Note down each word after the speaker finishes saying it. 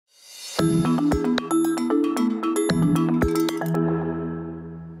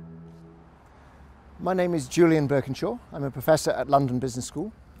My name is Julian Birkinshaw. I'm a professor at London Business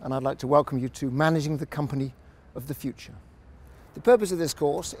School, and I'd like to welcome you to Managing the Company of the Future. The purpose of this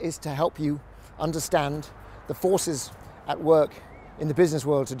course is to help you understand the forces at work in the business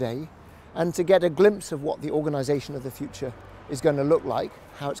world today and to get a glimpse of what the organization of the future is going to look like,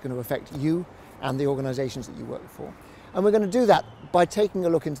 how it's going to affect you and the organizations that you work for. And we're going to do that by taking a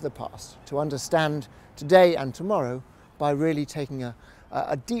look into the past, to understand today and tomorrow by really taking a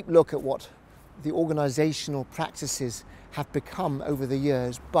deep look at what the organizational practices have become over the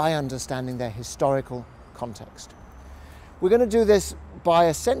years by understanding their historical context. We're going to do this by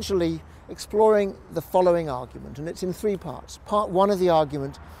essentially exploring the following argument, and it's in three parts. Part one of the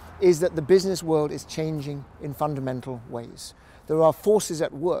argument is that the business world is changing in fundamental ways. There are forces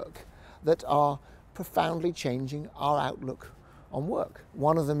at work that are profoundly changing our outlook on work.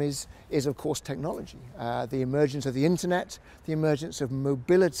 One of them is of course technology. The emergence of the internet, the emergence of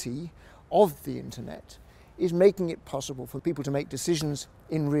mobility of the internet is making it possible for people to make decisions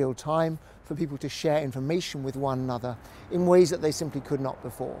in real time, for people to share information with one another in ways that they simply could not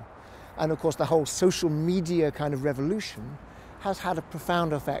before. And of course the whole social media kind of revolution has had a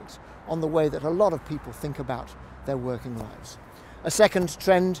profound effect on the way that a lot of people think about their working lives. A second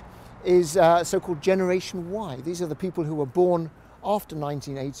trend is so-called Generation Y. These are the people who were born after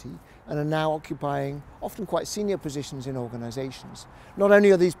 1980 and are now occupying often quite senior positions in organizations. Not only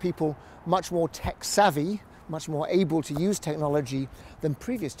are these people much more tech savvy, much more able to use technology than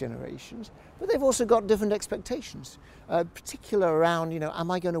previous generations, but they've also got different expectations, particular around, am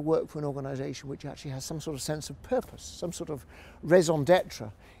I going to work for an organization which actually has some sort of sense of purpose, some sort of raison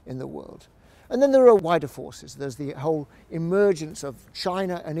d'etre in the world. And then there are wider forces. There's the whole emergence of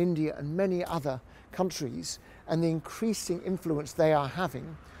China and India and many other countries and the increasing influence they are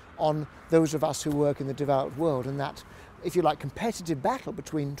having on those of us who work in the developed world, and that, if you like, competitive battle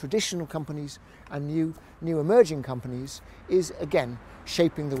between traditional companies and new emerging companies is again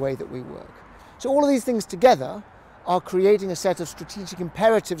shaping the way that we work. So all of these things together are creating a set of strategic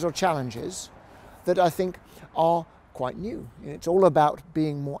imperatives or challenges that I think are quite new. It's all about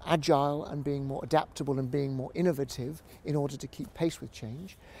being more agile and being more adaptable and being more innovative in order to keep pace with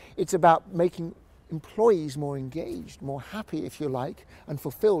change. It's about making employees more engaged, more happy, if you like, and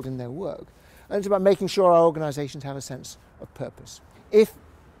fulfilled in their work. And it's about making sure our organizations have a sense of purpose. If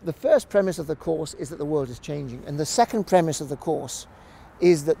the first premise of the course is that the world is changing, and the second premise of the course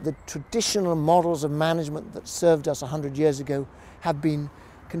is that the traditional models of management that served us 100 years ago have been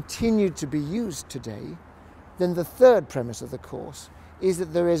continued to be used today, then the third premise of the course is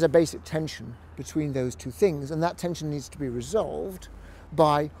that there is a basic tension between those two things, and that tension needs to be resolved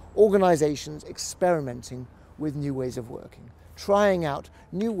by organizations experimenting with new ways of working, trying out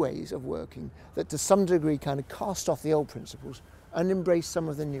new ways of working that to some degree kind of cast off the old principles and embrace some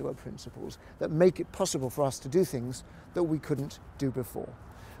of the newer principles that make it possible for us to do things that we couldn't do before.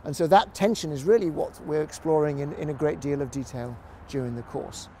 And so that tension is really what we're exploring in a great deal of detail during the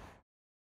course.